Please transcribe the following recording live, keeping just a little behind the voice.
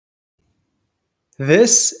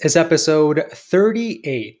This is episode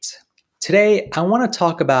 38. Today, I want to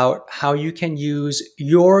talk about how you can use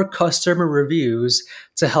your customer reviews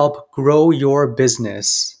to help grow your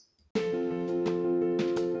business.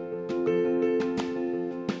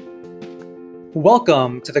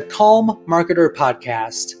 Welcome to the Calm Marketer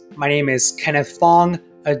Podcast. My name is Kenneth Fong,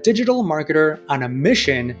 a digital marketer on a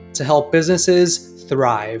mission to help businesses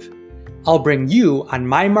thrive. I'll bring you on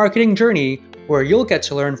my marketing journey where you'll get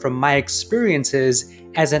to learn from my experiences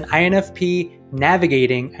as an INFP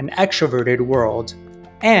navigating an extroverted world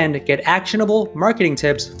and get actionable marketing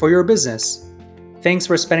tips for your business. Thanks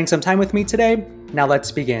for spending some time with me today. Now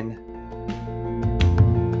let's begin.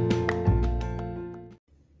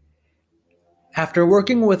 After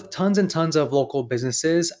working with tons and tons of local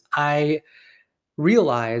businesses, I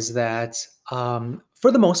realized that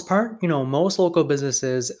for the most part, most local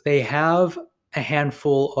businesses, they have a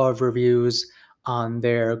handful of reviews on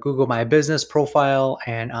their Google My Business profile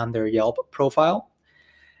and on their Yelp profile.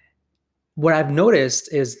 What I've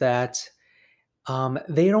noticed is that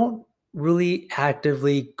they don't really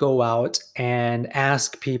actively go out and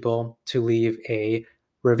ask people to leave a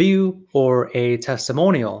review or a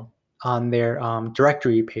testimonial on their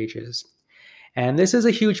directory pages. And this is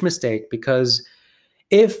a huge mistake because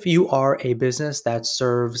if you are a business that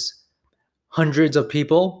serves hundreds of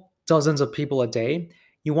people, dozens of people a day,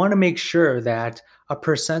 you want to make sure that a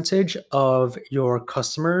percentage of your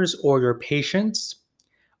customers or your patients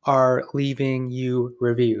are leaving you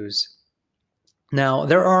reviews. Now,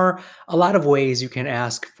 there are a lot of ways you can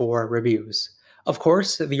ask for reviews. Of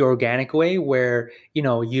course, the organic way where, you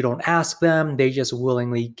don't ask them, they just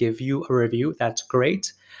willingly give you a review. That's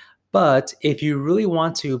great. But if you really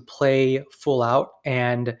want to play full out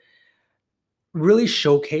and really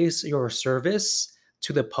showcase your service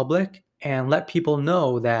to the public and let people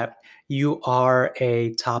know that you are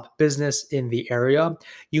a top business in the area,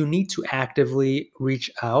 you need to actively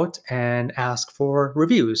reach out and ask for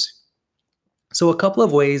reviews. So, a couple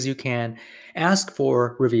of ways you can ask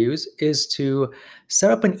for reviews is to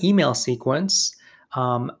set up an email sequence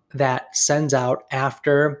that sends out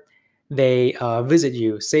after they visit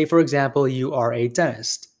you. Say, for example, you are a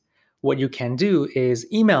dentist. What you can do is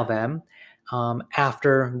email them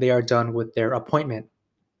after they are done with their appointment.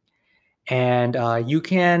 And you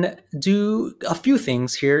can do a few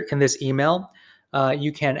things here in this email.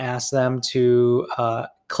 You can ask them to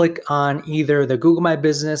click on either the Google My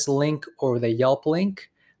Business link or the Yelp link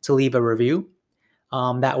to leave a review.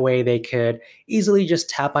 That way, they could easily just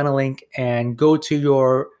tap on a link and go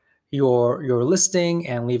to your listing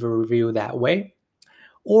and leave a review that way.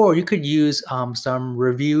 Or you could use some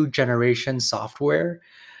review generation software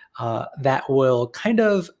that will kind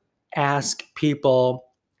of ask people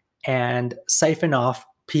and siphon off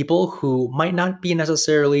people who might not be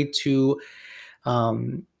necessarily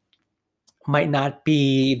um, might not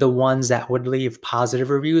be the ones that would leave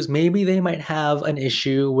positive reviews. Maybe they might have an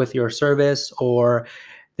issue with your service or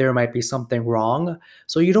there might be something wrong.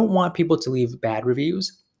 So you don't want people to leave bad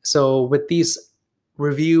reviews. So with these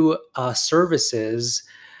review services,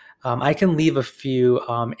 I can leave a few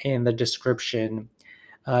in the description.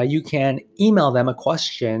 You can email them a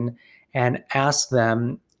question and ask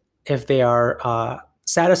them if they are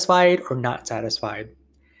satisfied or not satisfied.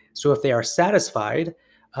 So if they are satisfied,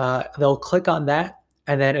 they'll click on that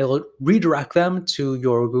and then it'll redirect them to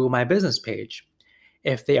your Google My Business page.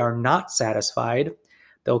 If they are not satisfied,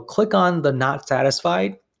 they'll click on the not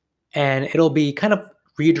satisfied and it'll be kind of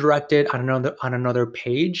redirected on another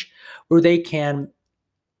page where they can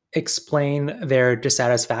explain their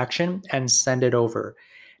dissatisfaction and send it over.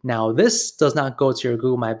 Now, this does not go to your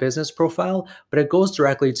Google My Business profile, but it goes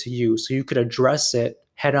directly to you. So you could address it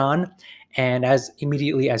head on and as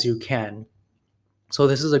immediately as you can. So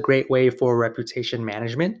this is a great way for reputation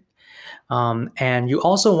management. And you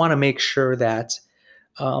also want to make sure that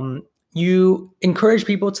you encourage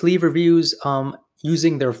people to leave reviews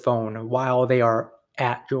using their phone while they are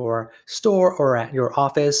at your store or at your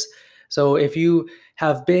office. So if you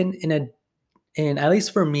have been in at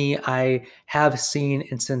least for me, I have seen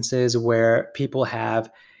instances where people have,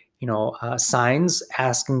 signs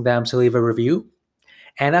asking them to leave a review,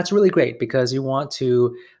 and that's really great because you want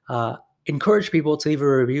to encourage people to leave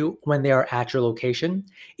a review when they are at your location.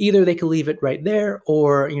 Either they can leave it right there,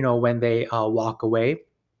 or when they walk away.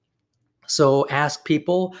 So ask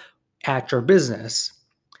people at your business,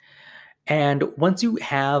 and once you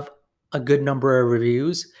have a good number of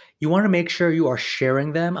reviews, you want to make sure you are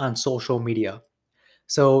sharing them on social media.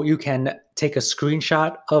 So you can take a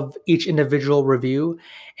screenshot of each individual review.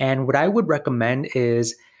 And what I would recommend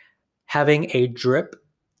is having a drip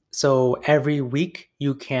So every week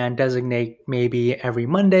you can designate maybe every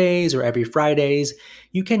Mondays or every Fridays,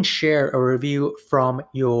 you can share a review from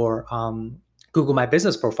your Google My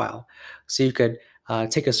Business profile. So you could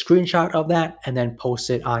take a screenshot of that and then post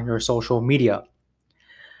it on your social media.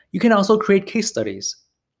 You can also create case studies.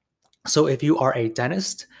 So if you are a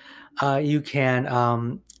dentist, you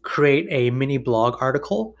can create a mini blog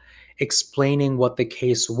article explaining what the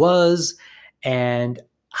case was and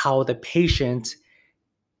how the patient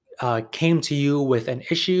came to you with an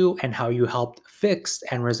issue and how you helped fix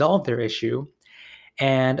and resolve their issue,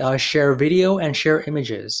 and share video and share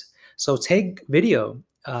images. So take video,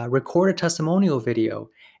 record a testimonial video,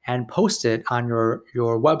 and post it on your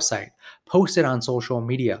website. Post it on social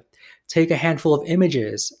media. Take a handful of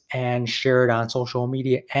images and share it on social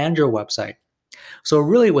media and your website. So,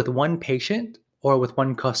 really, with one patient or with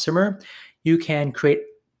one customer, you can create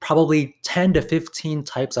probably 10 to 15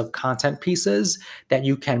 types of content pieces that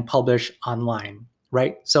you can publish online,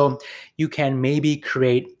 right? So, you can maybe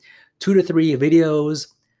create 2 to 3 videos,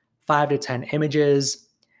 5 to 10 images,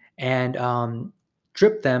 and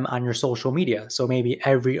drip them on your social media. So, maybe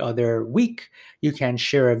every other week, you can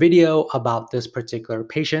share a video about this particular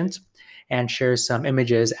patient and share some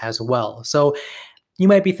images as well. So, you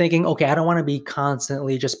might be thinking, okay, I don't want to be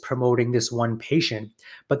constantly just promoting this one patient,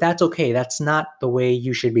 but that's okay. That's not the way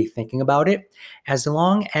you should be thinking about it. As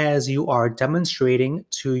long as you are demonstrating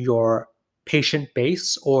to your patient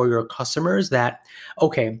base or your customers that,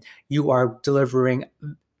 okay, you are delivering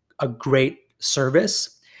a great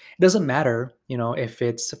service. It doesn't matter, if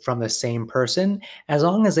it's from the same person, as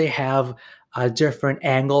long as they have a different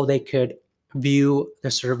angle they could view the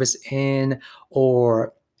service in,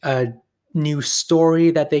 or a new story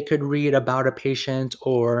that they could read about a patient,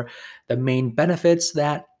 or the main benefits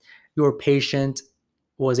that your patient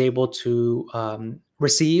was able to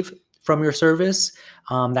receive from your service.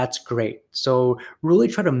 That's great. So really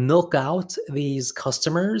try to milk out these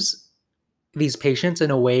customers, these patients, in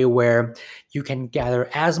a way where you can gather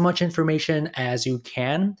as much information as you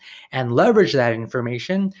can and leverage that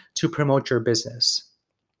information to promote your business.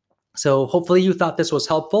 So hopefully you thought this was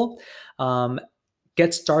helpful. Um,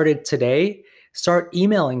 get started today. Start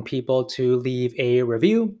emailing people to leave a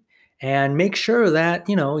review, and make sure that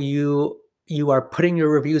you are putting your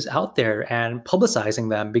reviews out there and publicizing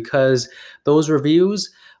them, because those reviews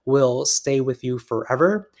will stay with you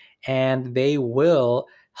forever and they will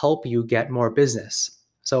help you get more business.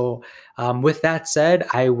 So with that said,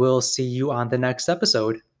 I will see you on the next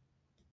episode.